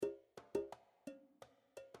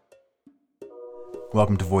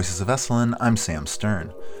Welcome to Voices of Esalen. I'm Sam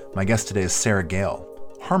Stern. My guest today is Sarah Gale,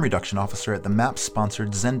 Harm Reduction Officer at the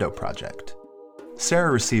MAPS-sponsored Zendo project. Sarah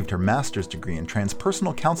received her master's degree in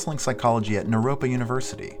transpersonal counseling psychology at Naropa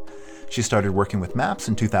University. She started working with MAPS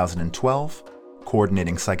in 2012,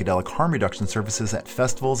 coordinating psychedelic harm reduction services at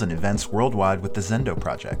festivals and events worldwide with the Zendo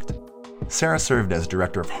project. Sarah served as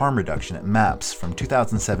Director of Harm Reduction at MAPS from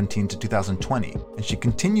 2017 to 2020, and she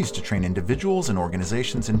continues to train individuals and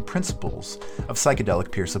organizations in principles of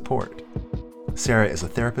psychedelic peer support. Sarah is a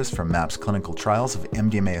therapist from MAPS clinical trials of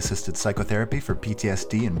MDMA-assisted psychotherapy for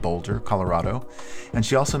PTSD in Boulder, Colorado, and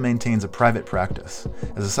she also maintains a private practice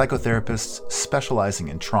as a psychotherapist specializing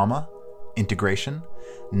in trauma, integration,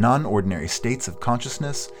 non-ordinary states of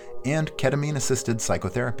consciousness, and ketamine-assisted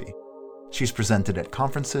psychotherapy. She's presented at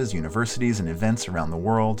conferences, universities, and events around the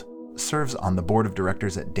world, serves on the board of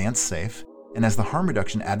directors at Dance Safe, and as the harm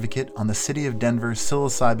reduction advocate on the City of Denver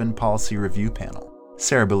Psilocybin Policy Review Panel.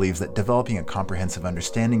 Sarah believes that developing a comprehensive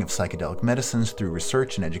understanding of psychedelic medicines through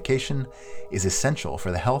research and education is essential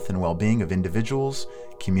for the health and well-being of individuals,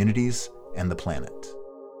 communities, and the planet.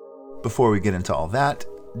 Before we get into all that,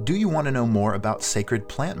 do you want to know more about sacred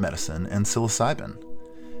plant medicine and psilocybin?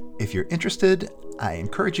 If you're interested, I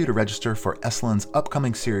encourage you to register for Esalen's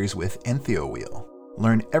upcoming series with Entheo Wheel.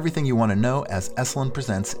 Learn everything you want to know as Esalen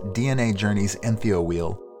presents DNA Journeys Entheo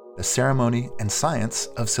Wheel, the ceremony and science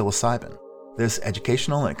of psilocybin. This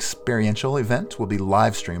educational and experiential event will be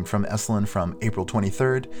live streamed from Esalen from April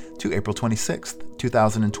 23rd to April 26th,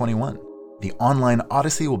 2021. The online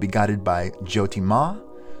odyssey will be guided by Jyoti Ma,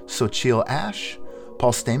 Sochil Ash,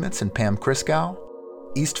 Paul Stamets and Pam Kriskow,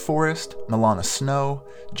 East Forest, Milana Snow,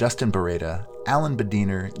 Justin Beretta, Alan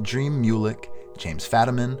Bediner, Dream Mulick, James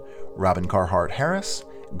Fadiman, Robin Carhart Harris,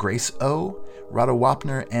 Grace O, Rada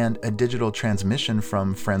Wapner, and a digital transmission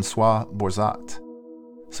from Francois Borzat.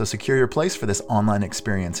 So secure your place for this online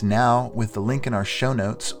experience now with the link in our show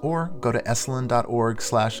notes or go to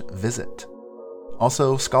esalen.org/visit.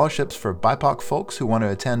 Also, scholarships for BIPOC folks who want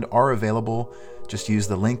to attend are available. Just use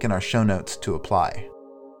the link in our show notes to apply.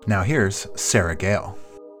 Now here's Sarah Gale.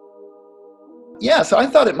 Yeah, so I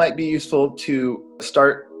thought it might be useful to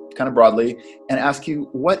start kind of broadly and ask you,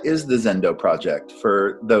 what is the Zendo project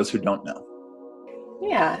for those who don't know?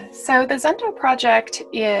 Yeah, so the Zendo project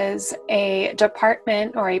is a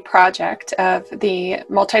department or a project of the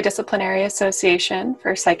Multidisciplinary Association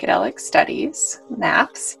for Psychedelic Studies,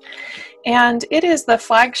 MAPS, and it is the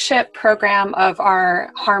flagship program of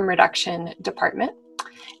our harm reduction department.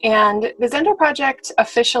 And the Zendo project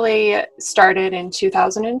officially started in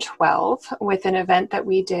 2012 with an event that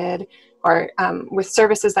we did, or with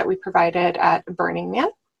services that we provided at Burning Man.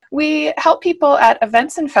 We help people at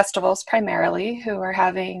events and festivals primarily who are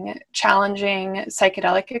having challenging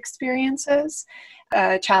psychedelic experiences,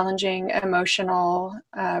 challenging emotional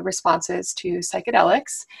responses to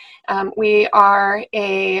psychedelics. We are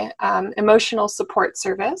a emotional support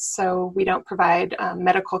service, so we don't provide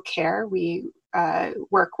medical care. We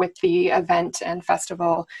work with the event and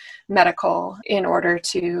festival medical in order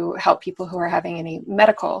to help people who are having any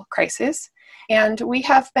medical crises. And we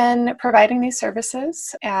have been providing these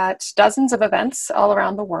services at dozens of events all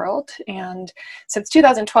around the world. And since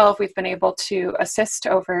 2012, we've been able to assist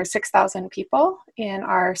over 6,000 people in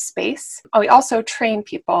our space. We also train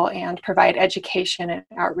people and provide education and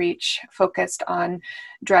outreach focused on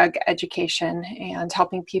drug education and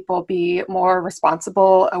helping people be more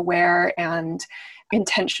responsible, aware, and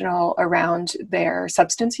intentional around their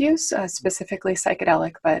substance use, specifically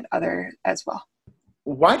psychedelic, but other as well.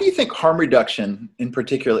 Why do you think harm reduction in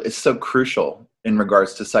particular is so crucial in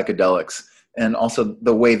regards to psychedelics and also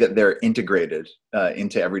the way that they're integrated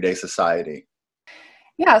into everyday society?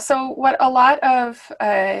 Yeah, so what a lot of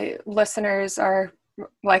listeners are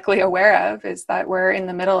likely aware of is that we're in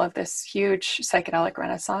the middle of this huge psychedelic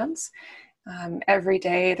renaissance. Every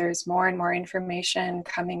day there's more and more information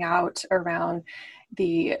coming out around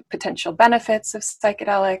the potential benefits of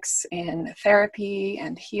psychedelics in therapy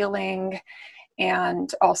and healing,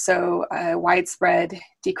 and also widespread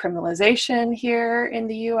decriminalization here in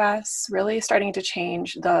the US, really starting to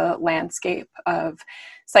change the landscape of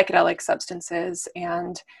psychedelic substances.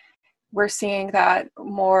 And we're seeing that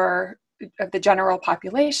more of the general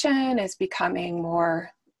population is becoming more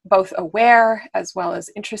both aware as well as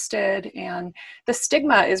interested, and the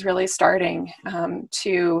stigma is really starting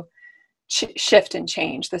to shift and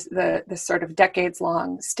change. The sort of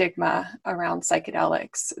decades-long stigma around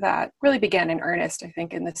psychedelics that really began in earnest, I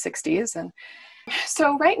think, in the 60s. And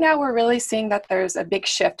so right now we're really seeing that there's a big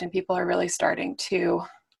shift and people are really starting to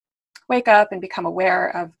wake up and become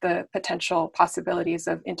aware of the potential possibilities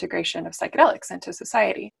of integration of psychedelics into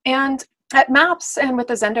society. And At MAPS and with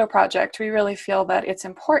the Zendo project, we really feel that it's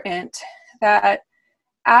important that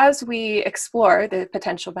as we explore the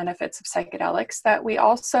potential benefits of psychedelics, that we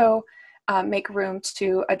also make room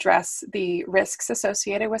to address the risks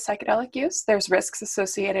associated with psychedelic use. There's risks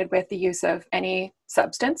associated with the use of any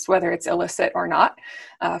substance, whether it's illicit or not.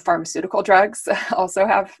 Pharmaceutical drugs also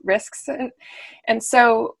have risks. And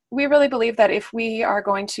so we really believe that if we are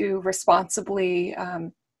going to responsibly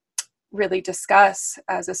really discuss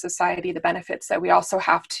as a society the benefits, that we also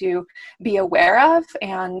have to be aware of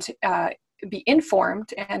and be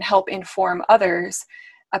informed and help inform others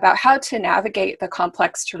about how to navigate the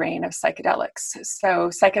complex terrain of psychedelics. So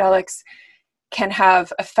psychedelics can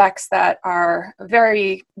have effects that are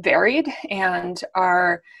very varied and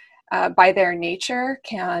are, by their nature,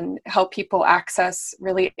 can help people access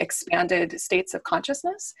really expanded states of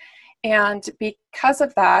consciousness. And because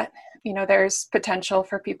of that, there's potential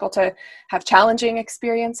for people to have challenging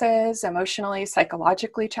experiences, emotionally,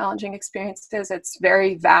 psychologically challenging experiences. It's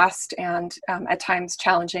very vast and at times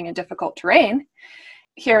challenging and difficult terrain.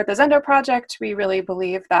 Here at the Zendo Project, we really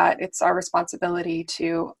believe that it's our responsibility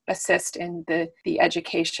to assist in the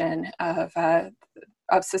education of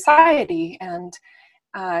society and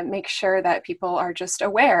make sure that people are just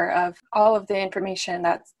aware of all of the information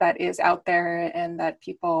that is out there and that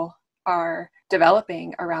people are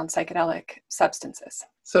developing around psychedelic substances.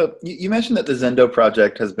 So you mentioned that the Zendo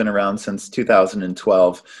project has been around since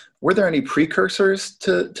 2012. Were there any precursors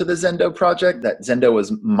to the Zendo project that Zendo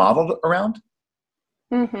was modeled around?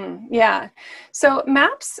 Mm-hmm. Yeah. So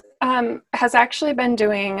MAPS has actually been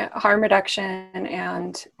doing harm reduction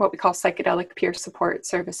and what we call psychedelic peer support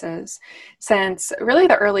services since really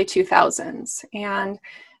the early 2000s. And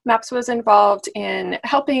MAPS was involved in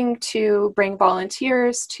helping to bring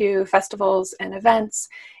volunteers to festivals and events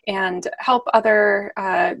and help other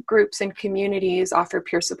groups and communities offer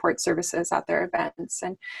peer support services at their events.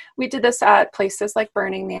 And we did this at places like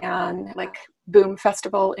Burning Man, like Boom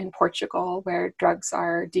Festival in Portugal, where drugs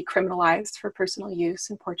are decriminalized for personal use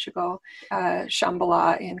in Portugal,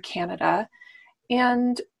 Shambhala in Canada,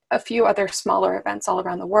 and a few other smaller events all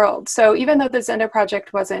around the world. So even though the Zendo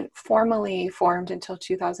project wasn't formally formed until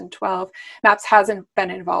 2012, MAPS hasn't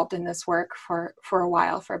been involved in this work for a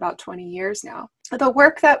while, for about 20 years now. The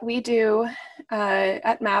work that we do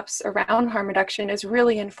at MAPS around harm reduction is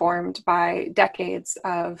really informed by decades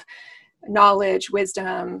of knowledge,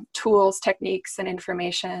 wisdom, tools, techniques, and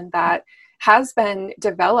information that has been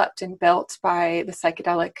developed and built by the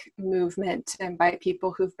psychedelic movement and by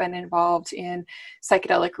people who've been involved in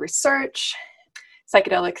psychedelic research,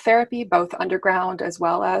 psychedelic therapy, both underground as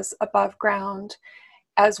well as above ground,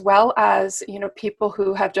 as well as people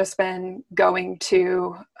who have just been going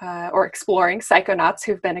to or exploring, psychonauts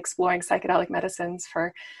who've been exploring psychedelic medicines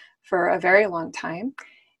for a very long time.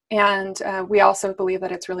 And we also believe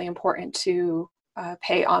that it's really important to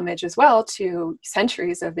pay homage as well to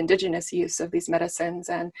centuries of indigenous use of these medicines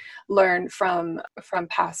and learn from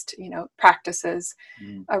past practices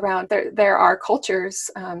around. There are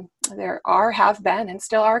cultures, have been and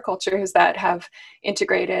still are cultures that have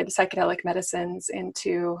integrated psychedelic medicines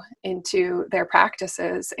into their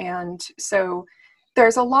practices. And so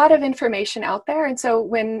there's a lot of information out there. And so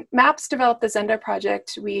when MAPS developed the Zendo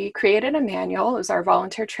project, we created a manual. It was our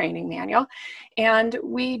volunteer training manual. And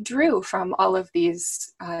we drew from all of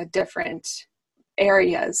these different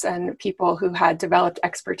areas and people who had developed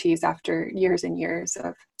expertise after years and years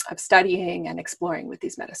of studying and exploring with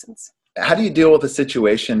these medicines. How do you deal with a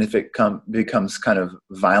situation if it becomes kind of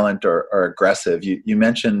violent or aggressive? You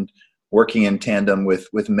mentioned working in tandem with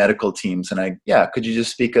medical teams. And could you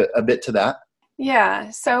just speak a bit to that? Yeah,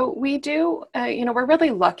 so we do, we're really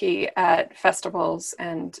lucky at festivals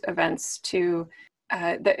and events to,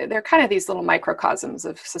 they're kind of these little microcosms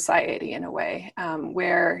of society in a way,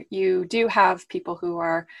 where you do have people who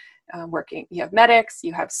are working, you have medics,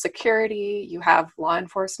 you have security, you have law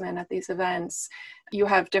enforcement at these events, you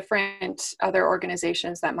have different other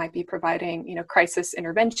organizations that might be providing, crisis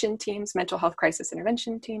intervention teams, mental health crisis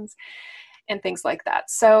intervention teams, and things like that.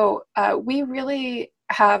 So we really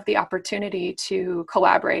have the opportunity to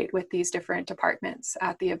collaborate with these different departments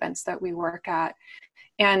at the events that we work at.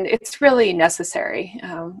 And it's really necessary.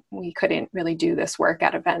 We couldn't really do this work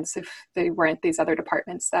at events if they weren't these other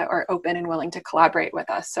departments that are open and willing to collaborate with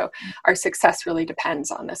us. So our success really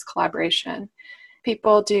depends on this collaboration.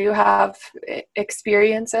 People do have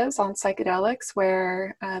experiences on psychedelics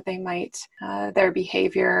where they might, their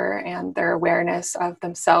behavior and their awareness of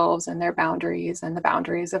themselves and their boundaries and the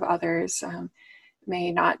boundaries of others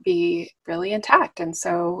may not be really intact. And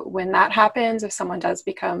so when that happens, if someone does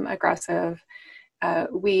become aggressive,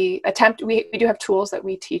 we do have tools that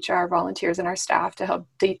we teach our volunteers and our staff to help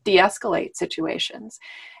de-escalate situations.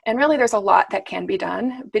 And really there's a lot that can be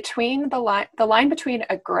done. Between the line between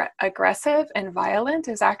aggressive and violent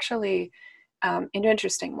is actually an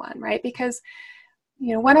interesting one, right? Because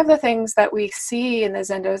one of the things that we see in the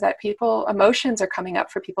Zendo is that emotions are coming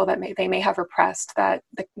up for people that they may have repressed, that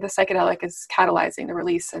the psychedelic is catalyzing the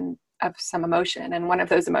release of some emotion. And one of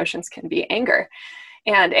those emotions can be anger.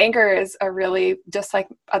 And anger is just like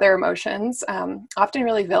other emotions, often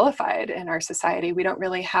really vilified in our society. We don't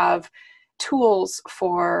really have tools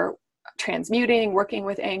for transmuting, working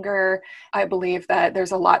with anger. I believe that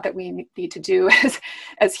there's a lot that we need to do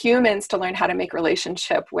as humans to learn how to make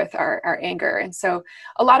relationship with our anger. And so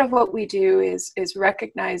a lot of what we do is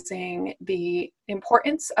recognizing the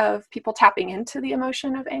importance of people tapping into the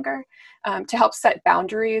emotion of anger to help set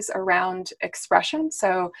boundaries around expression.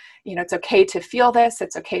 So, it's okay to feel this,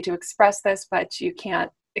 it's okay to express this, but you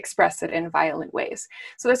can't express it in violent ways.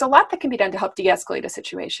 So there's a lot that can be done to help de-escalate a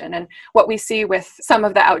situation. And what we see with some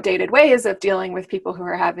of the outdated ways of dealing with people who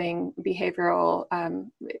are having behavioral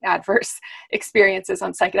adverse experiences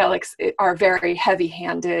on psychedelics are very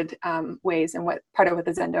heavy-handed ways. And part of what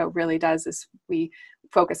the Zendo really does is we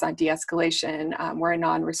focus on de-escalation. We're a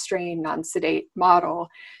non-restrained, non-sedate model.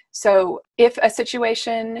 So if a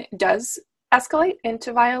situation does escalate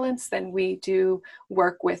into violence, then we do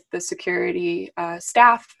work with the security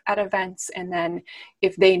staff at events. And then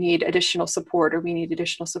if they need additional support or we need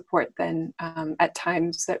additional support, then at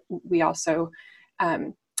times that we also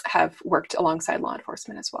have worked alongside law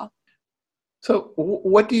enforcement as well. So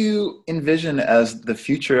what do you envision as the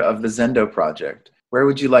future of the Zendo project? Where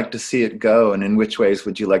would you like to see it go, and in which ways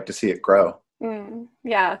would you like to see it grow?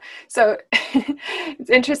 Yeah. So it's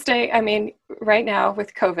interesting. I mean, right now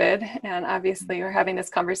with COVID, and obviously we're having this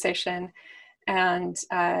conversation, and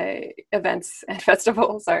events and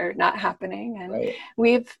festivals are not happening. And right.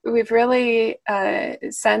 we've really,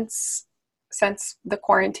 since the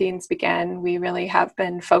quarantines began, we really have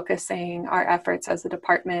been focusing our efforts as a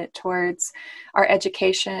department towards our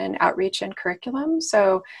education, outreach, and curriculum.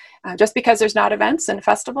 So just because there's not events and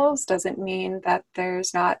festivals doesn't mean that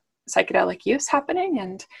there's not psychedelic use happening,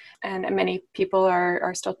 and many people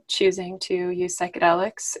are still choosing to use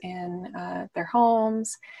psychedelics in their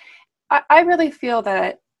homes. I really feel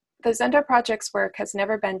that the Zendo Project's work has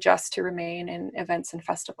never been just to remain in events and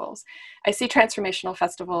festivals. I see transformational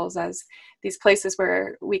festivals as these places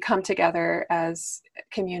where we come together as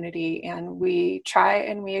community and we try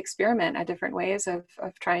and we experiment at different ways of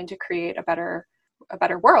trying to create a better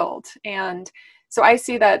world. And so I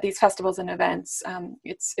see that these festivals and events,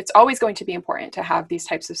 it's always going to be important to have these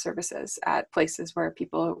types of services at places where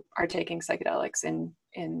people are taking psychedelics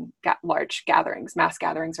in large gatherings. Mass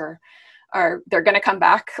gatherings they're going to come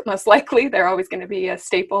back most likely. They're always going to be a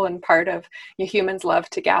staple and part of humans love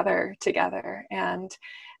to gather together. And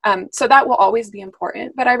so that will always be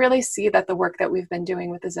important. But I really see that the work that we've been doing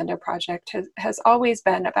with the Zendo Project has always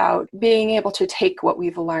been about being able to take what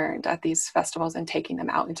we've learned at these festivals and taking them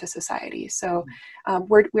out into society. So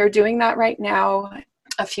we're doing that right now,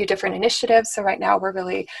 a few different initiatives. So right now we're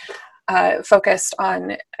really focused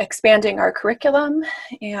on expanding our curriculum,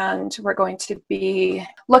 and we're going to be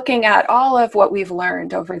looking at all of what we've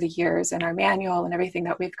learned over the years in our manual and everything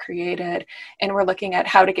that we've created, and we're looking at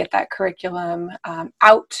how to get that curriculum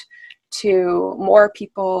out to more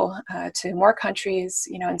people, to more countries,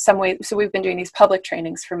 in some way. So we've been doing these public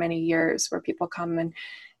trainings for many years where people come and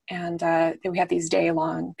we have these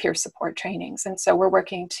day-long peer support trainings. And so we're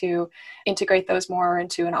working to integrate those more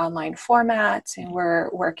into an online format, and we're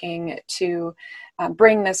working to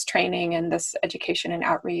bring this training and this education and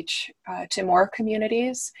outreach to more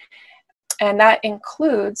communities. And that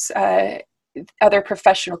includes other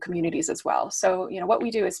professional communities as well. So, what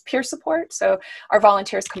we do is peer support. So our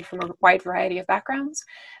volunteers come from a wide variety of backgrounds,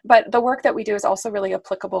 but the work that we do is also really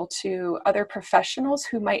applicable to other professionals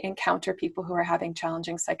who might encounter people who are having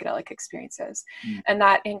challenging psychedelic experiences. And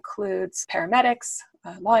that includes paramedics,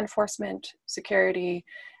 law enforcement, security,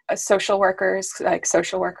 social workers, like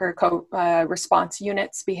social worker response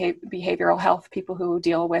units, behavioral health, people who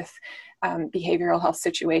deal with behavioral health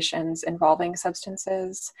situations involving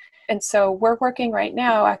substances. And so we're working right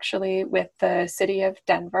now actually with the city of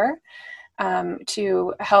Denver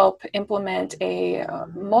to help implement a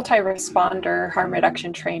multi-responder harm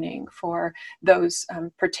reduction training for those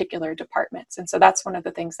particular departments. And so that's one of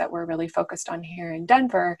the things that we're really focused on here in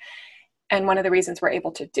Denver. And one of the reasons we're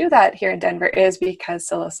able to do that here in Denver is because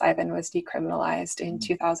psilocybin was decriminalized in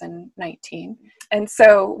 2019. And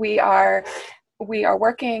so we are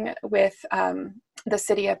working with the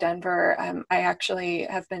city of Denver, I actually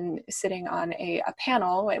have been sitting on a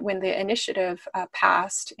panel when the initiative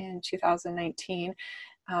passed in 2019.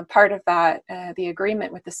 Part of that, the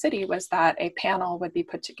agreement with the city was that a panel would be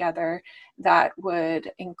put together that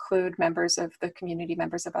would include members of the community,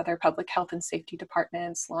 members of other public health and safety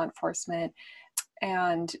departments, law enforcement,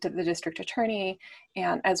 and the district attorney,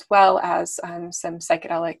 and as well as some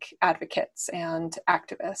psychedelic advocates and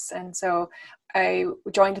activists. And so I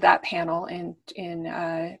joined that panel in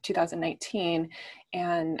 2019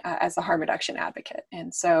 and as a harm reduction advocate.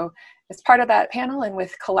 And so as part of that panel and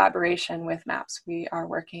with collaboration with MAPS, we are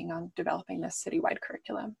working on developing this citywide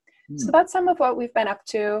curriculum. So that's some of what we've been up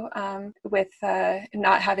to with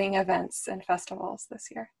not having events and festivals this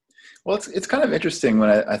year. Well, it's kind of interesting when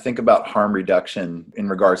I think about harm reduction in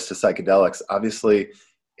regards to psychedelics. Obviously,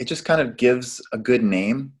 it just kind of gives a good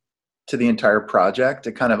name to the entire project.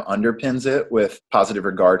 It kind of underpins it with positive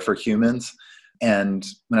regard for humans. And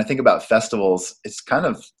when I think about festivals, it's kind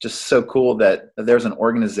of just so cool that there's an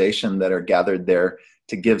organization that are gathered there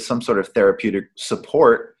to give some sort of therapeutic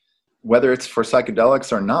support, whether it's for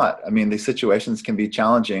psychedelics or not. I mean, these situations can be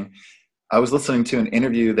challenging. I was listening to an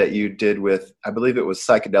interview that you did with, I believe it was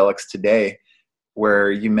Psychedelics Today, where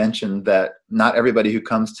you mentioned that not everybody who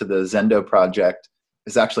comes to the Zendo project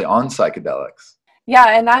is actually on psychedelics.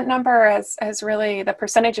 Yeah, and that number has really, the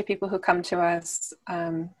percentage of people who come to us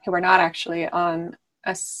who are not actually on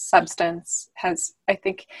a substance has, I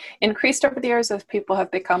think, increased over the years as people have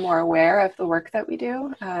become more aware of the work that we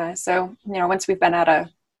do. So, once we've been at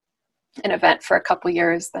an event for a couple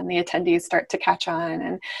years, then the attendees start to catch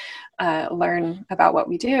on and learn about what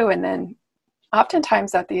we do. And then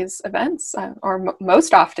oftentimes at these events, or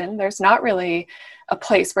most often, there's not really a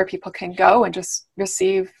place where people can go and just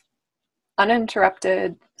receive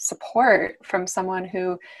uninterrupted support from someone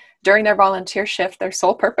who, during their volunteer shift, their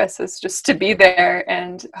sole purpose is just to be there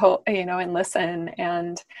and and listen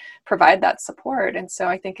and provide that support. And so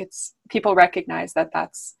I think people recognize that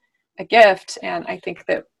that's a gift. And I think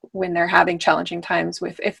that when they're having challenging times,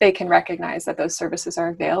 if they can recognize that those services are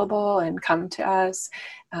available and come to us,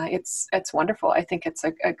 it's wonderful. I think it's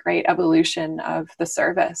a great evolution of the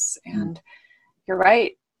service. And you're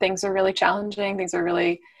right, things are really challenging. Things are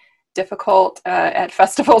really difficult at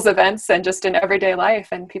festivals, events, and just in everyday life,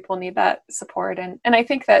 and people need that support. And I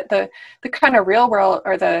think that the kind of real world,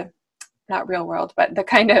 or not real world, but the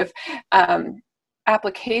kind of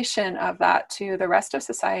application of that to the rest of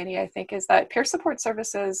society, I think, is that peer support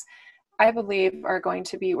services, I believe, we're going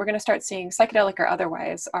to start seeing, psychedelic or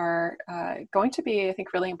otherwise, are going to be, I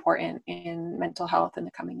think, really important in mental health in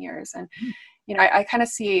the coming years. And, I kind of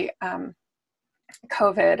see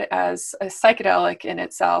COVID as a psychedelic in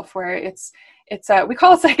itself, where we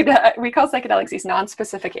call psychedelics these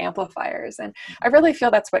non-specific amplifiers. And I really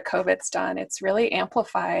feel that's what COVID's done. It's really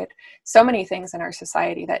amplified so many things in our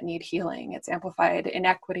society that need healing. It's amplified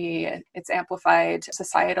inequity. It's amplified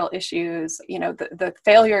societal issues, the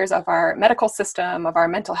failures of our medical system, of our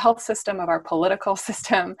mental health system, of our political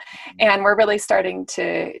system. And we're really starting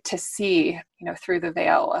to see, through the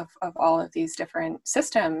veil of all of these different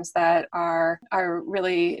systems that are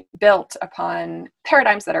really built upon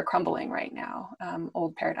paradigms that are crumbling right now,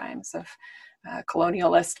 old paradigms of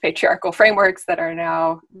colonialist patriarchal frameworks that are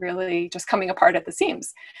now really just coming apart at the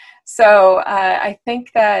seams. So I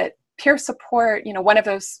think that peer support, one of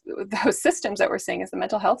those systems that we're seeing is the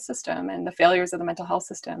mental health system and the failures of the mental health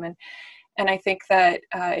system. And I think that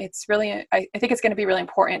I think it's going to be really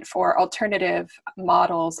important for alternative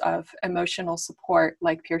models of emotional support,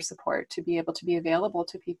 like peer support, to be able to be available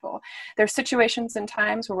to people. There's situations and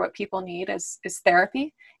times where what people need is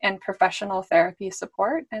therapy and professional therapy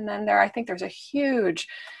support. And then I think there's a huge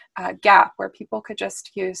gap where people could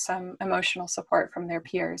just use some emotional support from their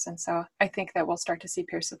peers. And so I think that we'll start to see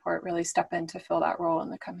peer support really step in to fill that role in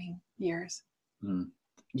the coming years.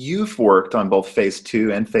 You've worked on both phase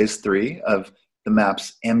 2 and phase 3 of the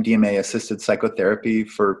MAPS MDMA-assisted psychotherapy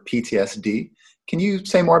for PTSD. Can you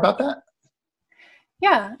say more about that?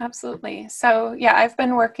 Yeah, absolutely. So I've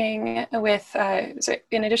been working with, so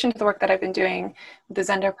in addition to the work that I've been doing with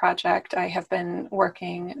the Zendo project, I have been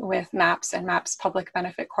working with MAPS and MAPS Public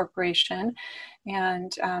Benefit Corporation.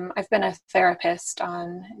 And I've been a therapist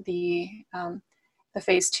on the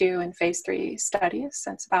phase 2 and phase 3 studies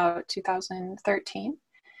since about 2013.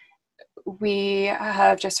 We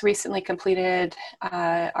have just recently completed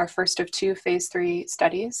our first of 2 phase 3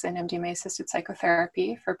 studies in MDMA-assisted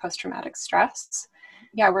psychotherapy for post-traumatic stress.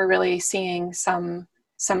 We're really seeing some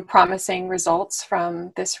promising results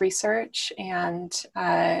from this research, and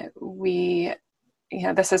we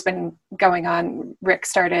this has been going on. Rick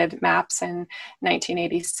started MAPS in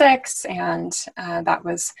 1986, and that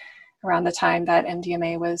was around the time that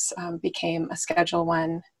MDMA became a Schedule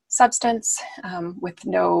I substance with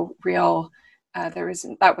no real,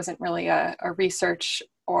 that wasn't really a research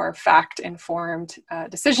or fact-informed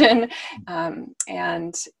decision. Over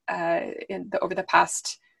the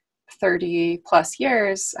past 30 plus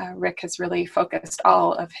years, Rick has really focused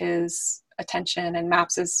all of his attention, and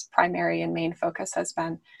MAPS's primary and main focus has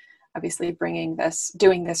been obviously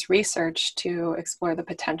doing this research to explore the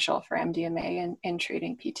potential for MDMA in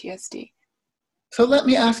treating PTSD. So let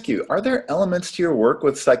me ask you, are there elements to your work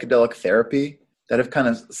with psychedelic therapy that have kind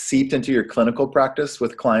of seeped into your clinical practice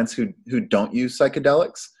with clients who don't use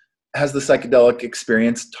psychedelics? Has the psychedelic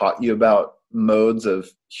experience taught you about modes of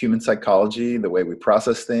human psychology, the way we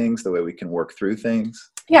process things, the way we can work through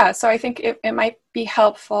things? Yeah, so I think it might be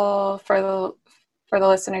helpful for the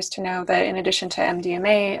listeners to know that in addition to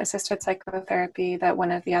MDMA-assisted psychotherapy, that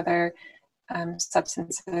one of the other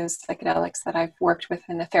substances, psychedelics that I've worked with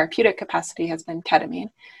in a therapeutic capacity has been ketamine.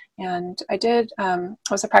 And I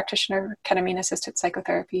was a practitioner of ketamine-assisted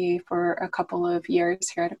psychotherapy for a couple of years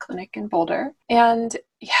here at a clinic in Boulder. And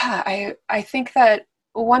yeah, I think that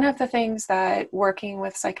one of the things that working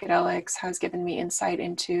with psychedelics has given me insight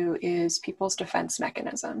into is people's defense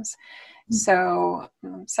mechanisms. So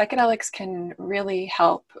psychedelics can really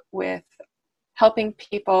help with helping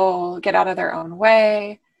people get out of their own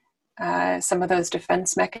way. Some of those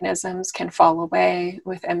defense mechanisms can fall away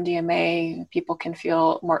with MDMA. People can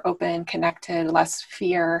feel more open, connected, less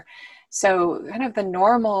fear. So kind of the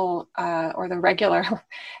normal or the regular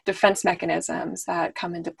defense mechanisms that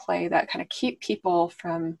come into play that kind of keep people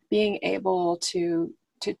from being able to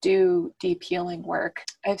do deep healing work.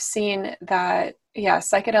 I've seen that,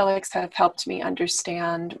 psychedelics have helped me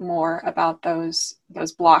understand more about those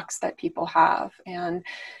blocks that people have and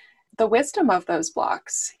the wisdom of those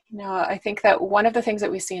blocks. I think that one of the things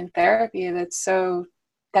that we see in therapy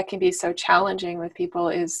that can be so challenging with people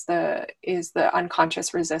is the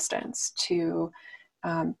unconscious resistance to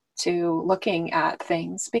looking at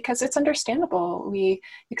things, because it's understandable. We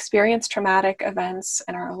experience traumatic events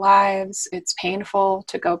in our lives. It's painful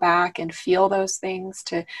to go back and feel those things,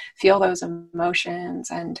 to feel those emotions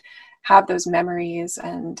and have those memories.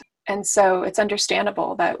 And so it's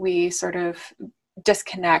understandable that we sort of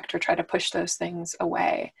disconnect or try to push those things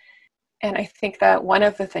away. And I think that one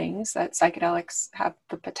of the things that psychedelics have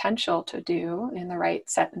the potential to do in the right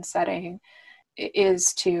set and setting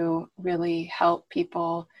is to really help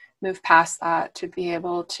people move past that, to be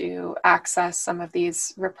able to access some of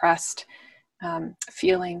these repressed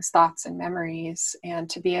feelings, thoughts, and memories, and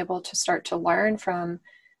to be able to start to learn from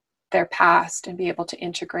their past and be able to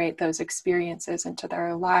integrate those experiences into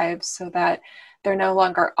their lives so that they're no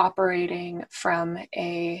longer operating from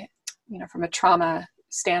a trauma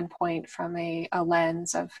standpoint, from a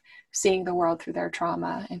lens of seeing the world through their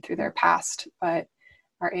trauma and through their past, but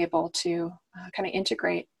are able to kind of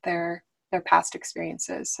integrate their past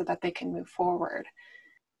experiences so that they can move forward.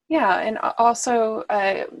 Yeah, and also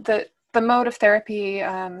the mode of therapy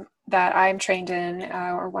that I'm trained in,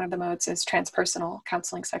 or one of the modes, is transpersonal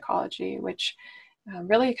counseling psychology, which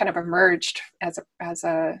really kind of emerged as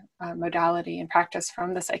a modality and practice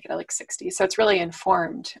from the psychedelic 60s. So it's really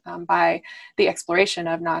informed by the exploration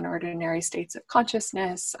of non-ordinary states of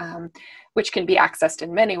consciousness, which can be accessed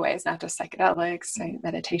in many ways, not just psychedelics,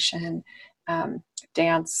 meditation,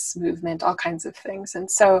 dance, movement, all kinds of things. And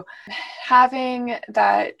so having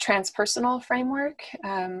that transpersonal framework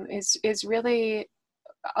is really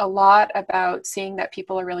a lot about seeing that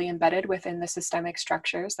people are really embedded within the systemic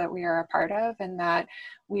structures that we are a part of, and that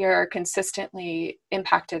we are consistently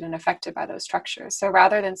impacted and affected by those structures. So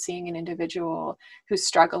rather than seeing an individual who's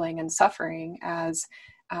struggling and suffering as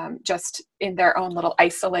just in their own little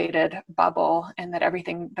isolated bubble, and that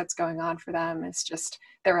everything that's going on for them is just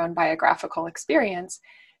their own biographical experience,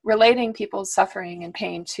 relating people's suffering and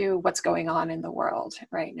pain to what's going on in the world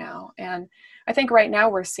right now. And I think right now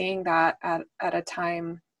we're seeing that at a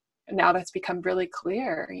time now that's become really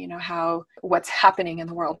clear, how what's happening in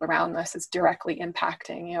the world around us is directly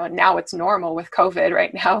impacting, now it's normal with COVID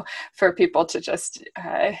right now for people to just,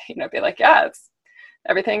 be like, yeah,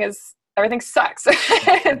 everything sucks.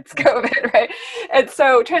 It's COVID, right? And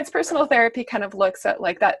so transpersonal therapy kind of looks at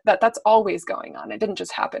like that's always going on. It didn't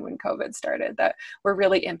just happen when COVID started, that we're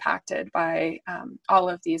really impacted by all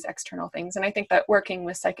of these external things. And I think that working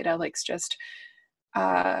with psychedelics just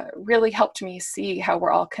really helped me see how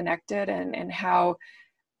we're all connected, and how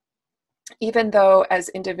even though as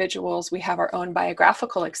individuals we have our own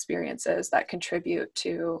biographical experiences that contribute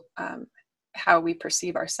to how we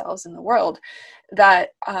perceive ourselves in the world, that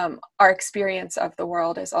our experience of the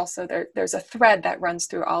world is also there's a thread that runs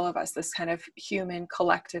through all of us, this kind of human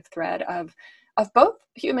collective thread of both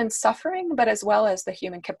human suffering, but as well as the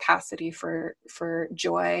human capacity for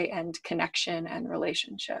joy and connection and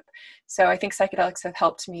relationship. So I think psychedelics have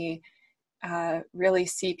helped me really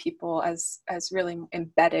see people as really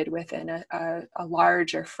embedded within a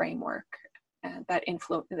larger framework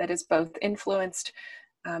that is both influenced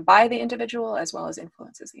by the individual as well as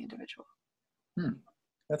influences the individual.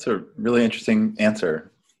 That's a really interesting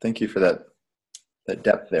answer. Thank you for that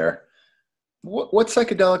depth there. What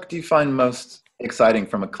psychedelic do you find most exciting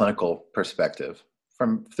from a clinical perspective,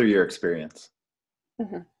 through your experience?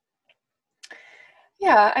 Mm-hmm.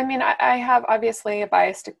 Yeah, I mean, I have obviously a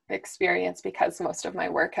biased experience because most of my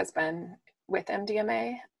work has been with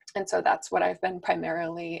MDMA. And so that's what I've been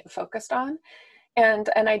primarily focused on. And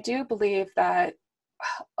I do believe that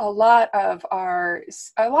a lot of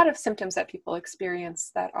symptoms that people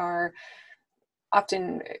experience that are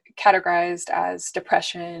often categorized as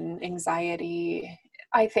depression, anxiety,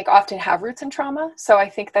 I think often have roots in trauma. So I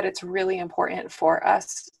think that it's really important for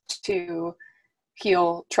us to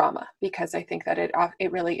heal trauma, because I think that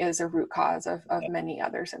it really is a root cause of many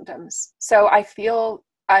other symptoms. So I feel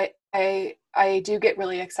I do get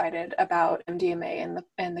really excited about MDMA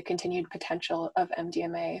and the continued potential of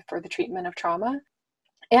MDMA for the treatment of trauma.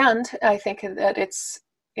 And I think that it's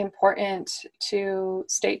important to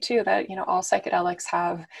state too that, all psychedelics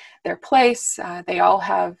have their place. They all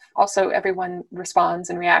have, also everyone responds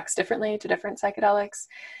and reacts differently to different psychedelics.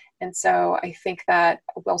 And so I think that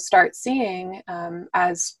we'll start seeing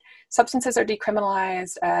as substances are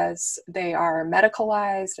decriminalized, as they are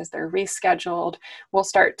medicalized, as they're rescheduled, we'll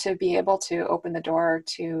start to be able to open the door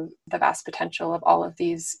to the vast potential of all of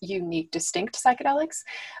these unique, distinct psychedelics.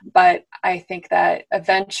 But I think that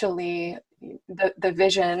eventually the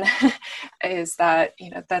vision is that,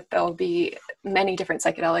 that there'll be many different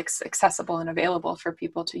psychedelics accessible and available for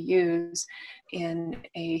people to use in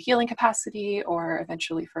a healing capacity, or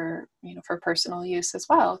eventually for personal use as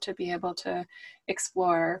well, to be able to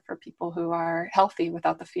explore for people who are healthy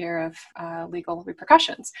without the fear of legal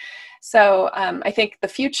repercussions. So I think the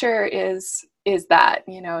future is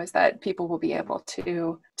that people will be able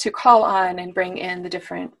to call on and bring in the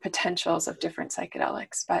different potentials of different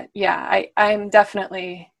psychedelics. But yeah, I'm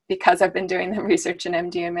definitely, because I've been doing the research in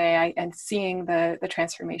MDMA and seeing the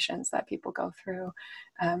transformations that people go through,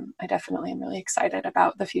 I definitely am really excited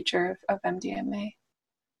about the future of MDMA.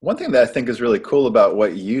 One thing that I think is really cool about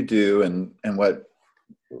what you do and what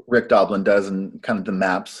Rick Doblin does and kind of the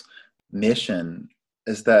MAPS mission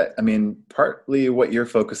is that, partly what you're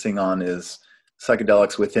focusing on is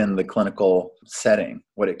psychedelics within the clinical setting,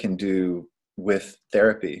 what it can do with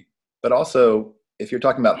therapy. But also, if you're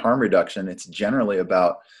talking about harm reduction, it's generally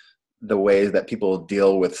about the ways that people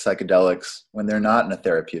deal with psychedelics when they're not in a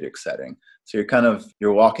therapeutic setting. So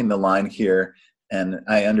you're walking the line here. And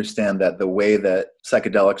I understand that the way that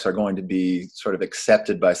psychedelics are going to be sort of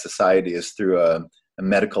accepted by society is through a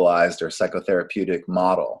medicalized or psychotherapeutic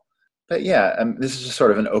model. But yeah, this is just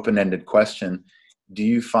sort of an open-ended question. Do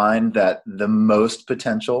you find that the most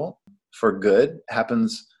potential for good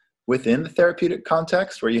happens within the therapeutic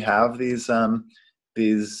context, where you have these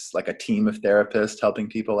like a team of therapists helping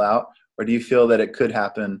people out? Or do you feel that it could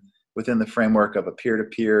happen within the framework of a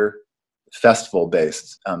peer-to-peer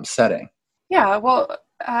festival-based setting? Yeah, well,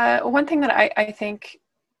 one thing that I think,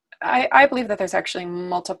 I believe that there's actually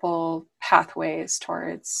multiple pathways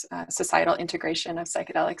towards societal integration of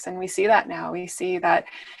psychedelics. And we see that now. We see that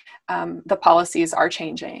the policies are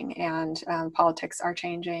changing and politics are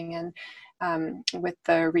changing. And with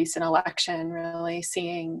the recent election, really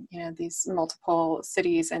seeing, these multiple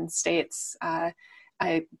cities and states,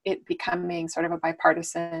 it becoming sort of a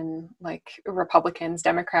bipartisan, like Republicans,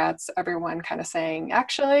 Democrats, everyone kind of saying,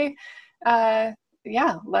 actually,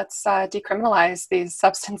 let's decriminalize these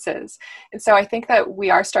substances. And so I think that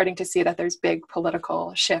we are starting to see that there's big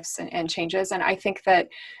political shifts and changes. And I think that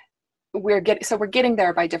we're getting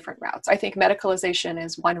there by different routes. I think medicalization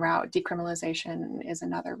is one route, decriminalization is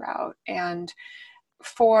another route. And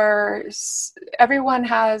everyone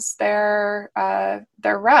has their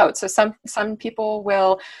route. So some people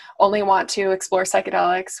will only want to explore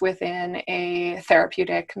psychedelics within a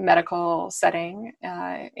therapeutic medical setting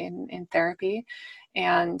in therapy,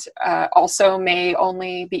 and also may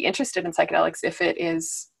only be interested in psychedelics if it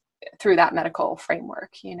is through that medical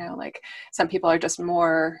framework. Like some people are just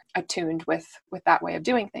more attuned with that way of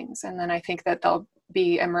doing things. And then I think that there'll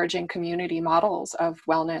be emerging community models of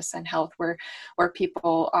wellness and health where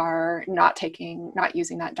people are not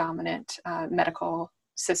using that dominant medical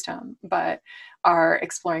system, but are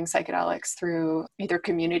exploring psychedelics through either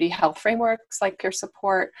community health frameworks like peer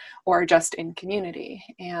support or just in community.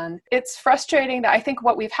 And it's frustrating that I think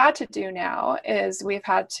what we've had to do now is we've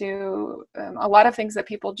had to, a lot of things that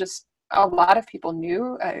a lot of people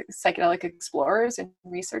knew, psychedelic explorers and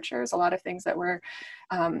researchers, a lot of things that were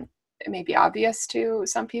maybe obvious to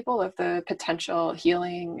some people of the potential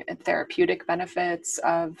healing and therapeutic benefits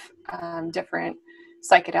of different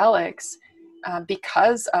psychedelics.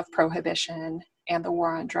 Because of prohibition and the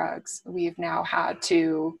war on drugs, we've now had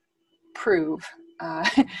to prove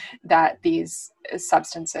that these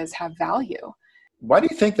substances have value. Why do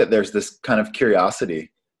you think that there's this kind of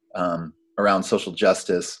curiosity around social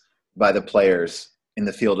justice by the players in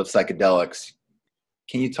the field of psychedelics?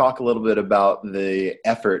 Can you talk a little bit about the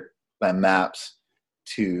effort by MAPS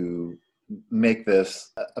to make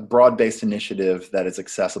this a broad-based initiative that is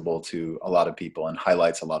accessible to a lot of people and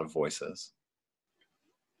highlights a lot of voices?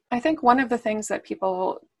 I think one of the things that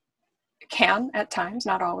people can at times,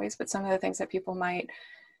 not always, but some of the things that people might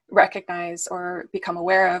recognize or become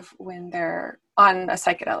aware of when they're in a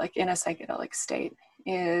psychedelic state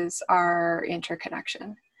is our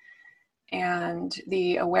interconnection. And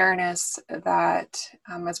the awareness that,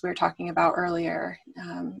 as we were talking about earlier,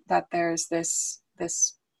 that there's this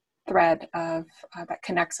thread of that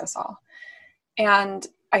connects us all. And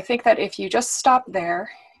I think that if you just stop there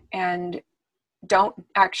and don't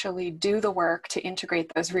actually do the work to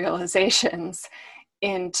integrate those realizations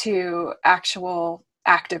into actual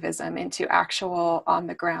activism, into actual on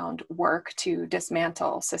the ground work to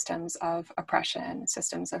dismantle systems of oppression,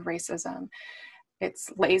 systems of racism,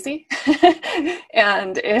 it's lazy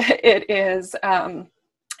and it is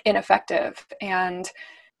ineffective. And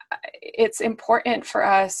it's important for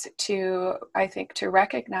us to, I think, to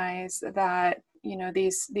recognize that, you know,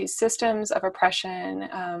 these systems of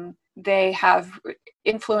oppression, they have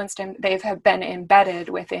influenced and have been embedded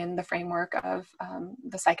within the framework of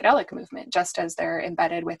the psychedelic movement, just as they're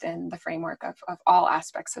embedded within the framework of all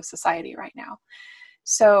aspects of society right now.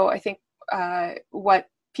 So I think what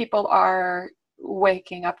people are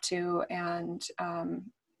waking up to and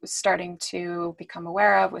starting to become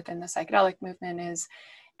aware of within the psychedelic movement is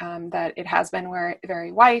that it has been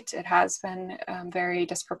very white, it has been very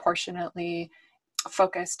disproportionately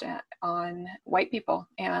focused on white people.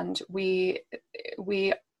 And we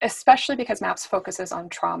especially because MAPS focuses on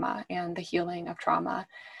trauma and the healing of trauma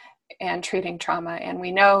and treating trauma, and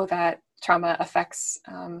we know that trauma affects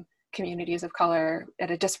communities of color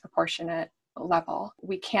at a disproportionate level.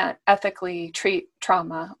 We can't ethically treat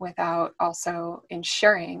trauma without also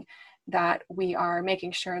ensuring that we are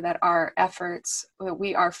making sure that our efforts, that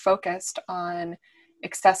we are focused on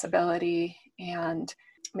accessibility and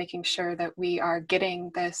making sure that we are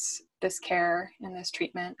getting this care and this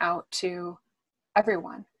treatment out to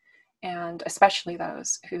everyone, and especially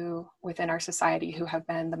those who within our society who have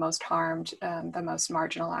been the most harmed, the most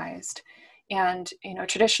marginalized. And, you know,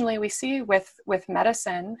 traditionally we see with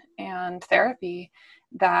medicine and therapy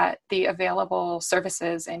that the available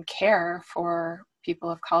services and care for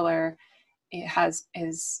people of color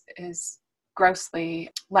is grossly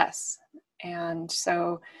less. And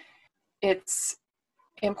so it's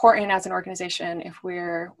important as an organization, if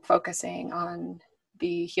we're focusing on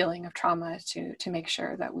the healing of trauma, to make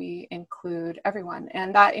sure that we include everyone.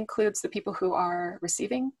 And that includes the people who are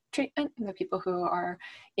receiving treatment and the people who are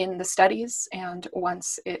in the studies. And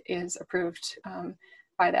once it is approved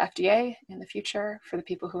by the FDA in the future, for the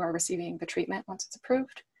people who are receiving the treatment once it's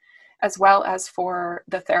approved, as well as for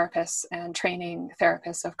the therapists and training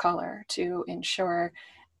therapists of color to ensure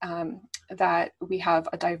that we have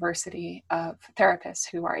a diversity of therapists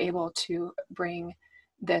who are able to bring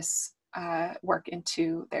this work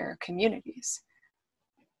into their communities.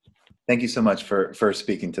 Thank you so much for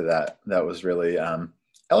speaking to that. That was really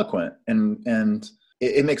eloquent, and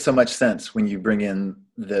it makes so much sense when you bring in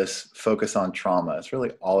this focus on trauma. It's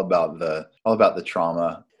really all about the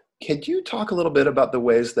trauma. Could you talk a little bit about the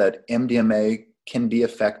ways that MDMA can be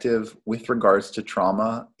effective with regards to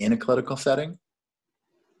trauma in a clinical setting?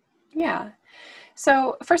 Yeah.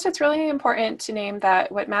 So first, it's really important to name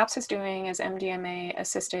that what MAPS is doing is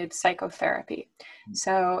MDMA-assisted psychotherapy.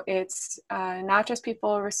 So it's not just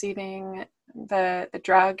people receiving the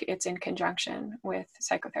drug, it's in conjunction with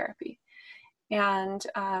psychotherapy. And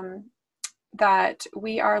that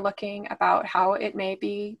we are looking about how it may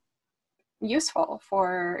be useful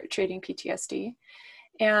for treating PTSD.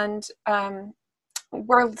 And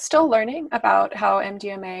we're still learning about how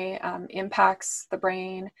MDMA impacts the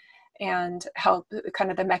brain and help kind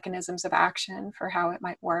of the mechanisms of action for how it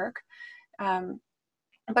might work.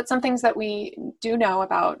 But some things that we do know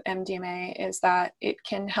about MDMA is that it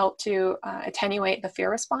can help to attenuate the fear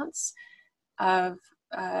response of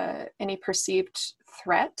any perceived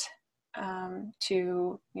threat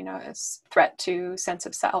to, a threat to sense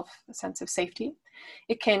of self, a sense of safety.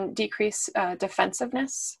 It can decrease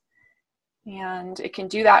defensiveness, and it can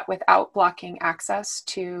do that without blocking access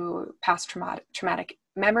to past traumatic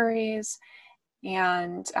memories.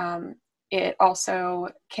 And it also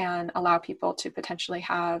can allow people to potentially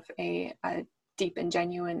have a deep and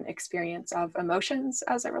genuine experience of emotions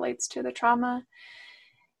as it relates to the trauma.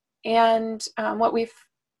 And what we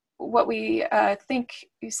think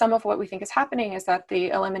is happening is that the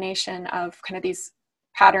elimination of kind of these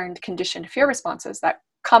patterned conditioned fear responses that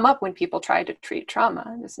come up when people try to treat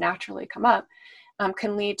trauma, just naturally come up,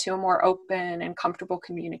 can lead to a more open and comfortable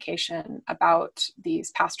communication about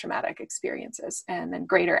these past traumatic experiences, and then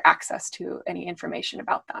greater access to any information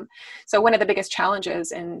about them. So one of the biggest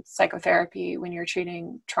challenges in psychotherapy when you're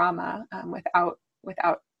treating trauma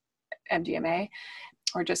without MDMA,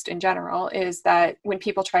 or just in general, is that when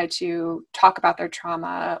people try to talk about their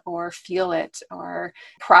trauma or feel it or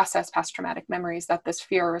process past traumatic memories, that this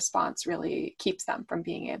fear response really keeps them from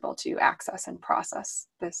being able to access and process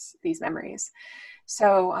these memories.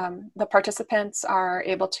 So the participants are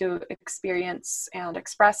able to experience and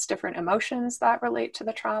express different emotions that relate to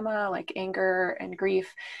the trauma, like anger and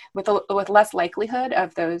grief, with less likelihood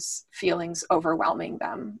of those feelings overwhelming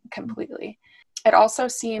them completely. It also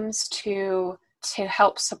seems to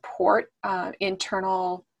help support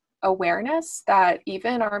internal awareness that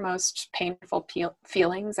even our most painful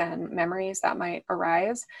feelings and memories that might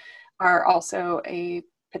arise are also a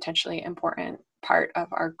potentially important part of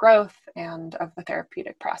our growth and of the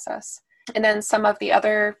therapeutic process. And then some of the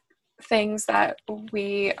other things that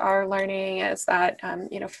we are learning is that,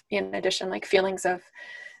 in addition, like feelings of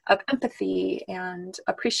empathy and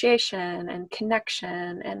appreciation and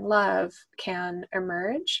connection and love can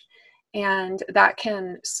emerge, and that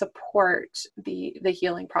can support the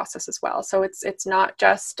healing process as well. So it's not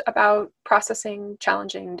just about processing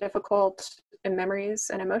challenging, difficult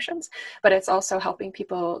memories and emotions, but it's also helping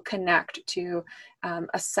people connect to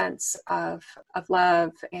a sense of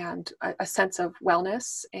love and a sense of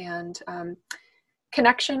wellness and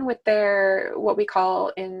connection with their, what we call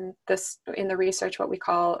in the research, what we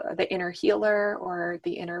call the inner healer or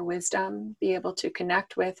the inner wisdom, be able to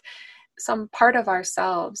connect with some part of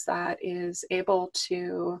ourselves that is able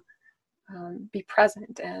to be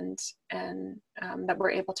present and that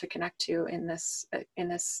we're able to connect to in this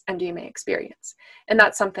MDMA experience. And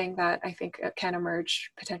that's something that I think can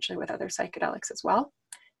emerge potentially with other psychedelics as well.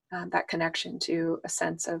 That connection to a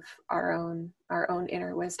sense of our own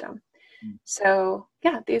inner wisdom. So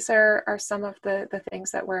yeah, these are some of the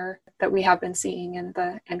things that we have been seeing in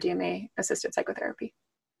the MDMA assisted psychotherapy.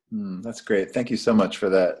 That's great. Thank you so much for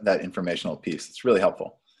that informational piece. It's really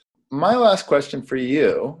helpful. My last question for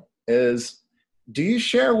you is, do you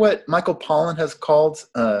share what Michael Pollan has called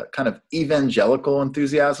kind of evangelical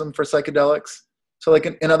enthusiasm for psychedelics? So like,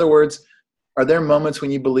 in other words, are there moments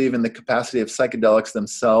when you believe in the capacity of psychedelics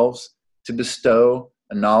themselves to bestow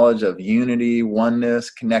a knowledge of unity,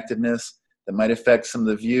 oneness, connectedness that might affect some of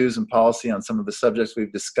the views and policy on some of the subjects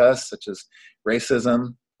we've discussed, such as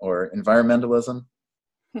racism or environmentalism?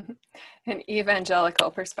 An evangelical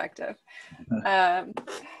perspective.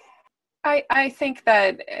 I think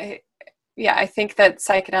that, I think that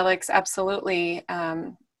psychedelics absolutely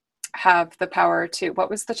have the power to, what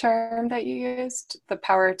was the term that you used? The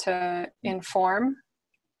power to inform.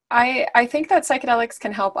 I think that psychedelics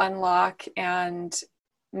can help unlock and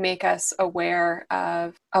make us aware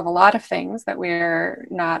of a lot of things that we're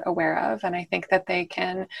not aware of. And I think that they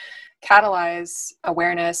can catalyze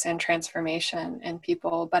awareness and transformation in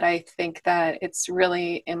people. But I think that it's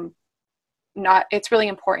really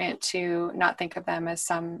important to not think of them as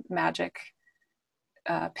some magic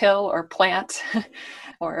pill or plant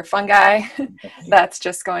or fungi that's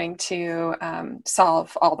just going to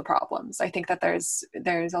solve all the problems. I think that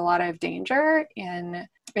there's a lot of danger in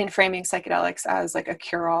framing psychedelics as like a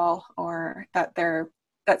cure-all, or that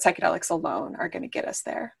psychedelics alone are going to get us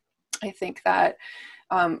there. I think that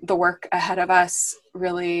the work ahead of us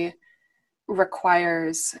really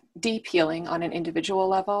requires deep healing on an individual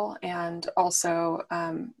level, and also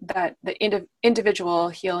that the individual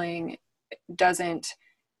healing doesn't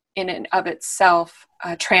in and of itself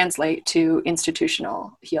translate to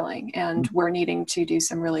institutional healing. And we're needing to do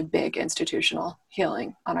some really big institutional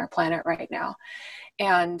healing on our planet right now.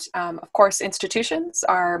 And of course, institutions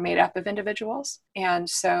are made up of individuals. And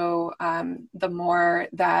so the more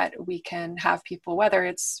that we can have people, whether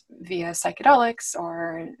it's via psychedelics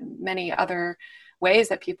or many other ways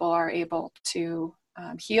that people are able to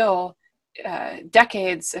heal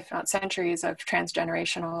decades, if not centuries, of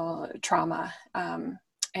transgenerational trauma,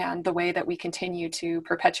 and the way that we continue to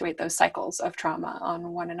perpetuate those cycles of trauma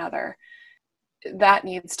on one another, that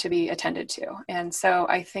needs to be attended to. And so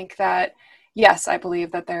I think that, yes, I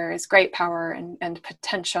believe that there is great power and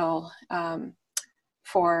potential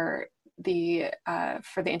for the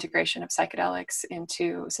integration of psychedelics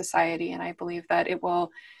into society, and I believe that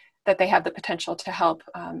that they have the potential to help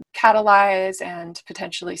catalyze and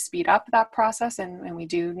potentially speed up that process. And we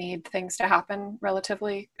do need things to happen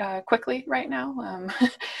relatively quickly right now.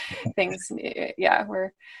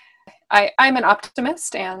 I'm an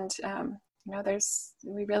optimist, and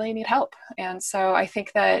we really need help. And so I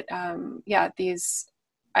think that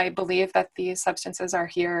I believe that these substances are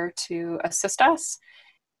here to assist us.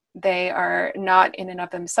 They are not in and of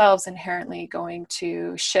themselves inherently going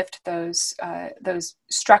to shift those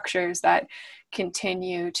structures that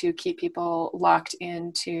continue to keep people locked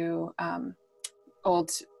into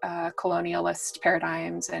old colonialist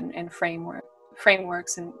paradigms and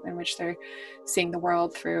frameworks in which they're seeing the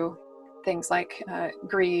world through things like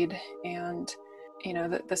greed and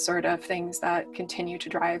the sort of things that continue to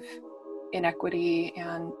drive inequity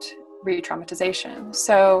and re-traumatization.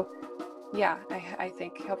 So yeah, I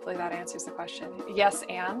think hopefully that answers the question. Yes,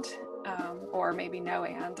 and or maybe no,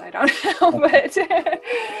 and I don't know, but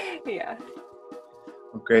yeah.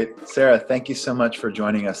 Well, great. Sarah, thank you so much for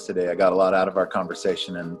joining us today. I got a lot out of our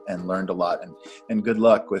conversation and learned a lot, and good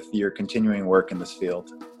luck with your continuing work in this field.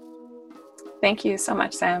 Thank you so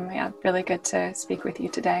much, Sam. Yeah, really good to speak with you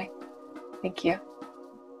today. Thank you.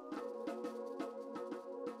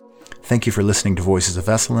 Thank you for listening to Voices of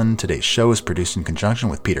Esalen. Today's show is produced in conjunction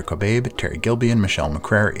with Peter Kobabe, Terry Gilby, and Michelle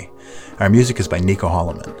McCrary. Our music is by Nico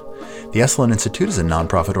Holloman. The Esalen Institute is a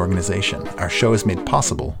nonprofit organization. Our show is made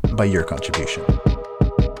possible by your contribution.